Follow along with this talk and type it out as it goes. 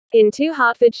In 2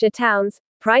 Hertfordshire towns,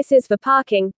 prices for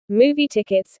parking, movie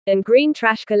tickets, and green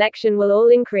trash collection will all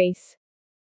increase.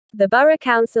 The Borough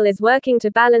Council is working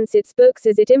to balance its books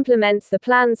as it implements the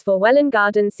plans for Welwyn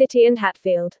Garden City and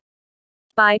Hatfield.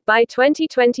 By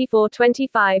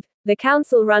 2024-25, the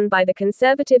council run by the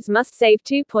Conservatives must save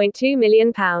 £2.2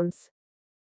 million.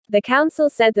 The council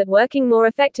said that working more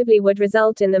effectively would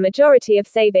result in the majority of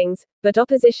savings, but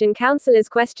opposition councillors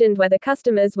questioned whether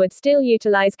customers would still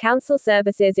utilise council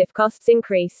services if costs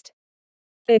increased.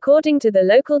 According to the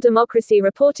Local Democracy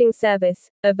Reporting Service,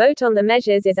 a vote on the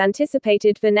measures is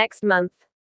anticipated for next month.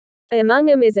 Among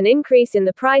them is an increase in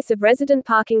the price of resident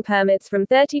parking permits from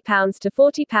 £30 to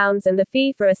 £40 and the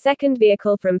fee for a second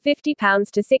vehicle from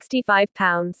 £50 to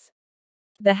 £65.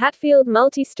 The Hatfield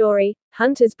multi-story,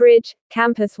 Hunters Bridge,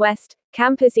 Campus West,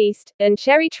 Campus East, and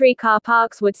Cherry Tree car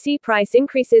parks would see price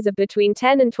increases of between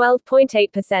 10 and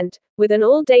 12.8%, with an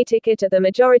all-day ticket at the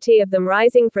majority of them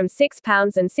rising from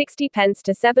 £6.60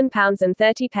 to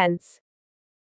 £7.30.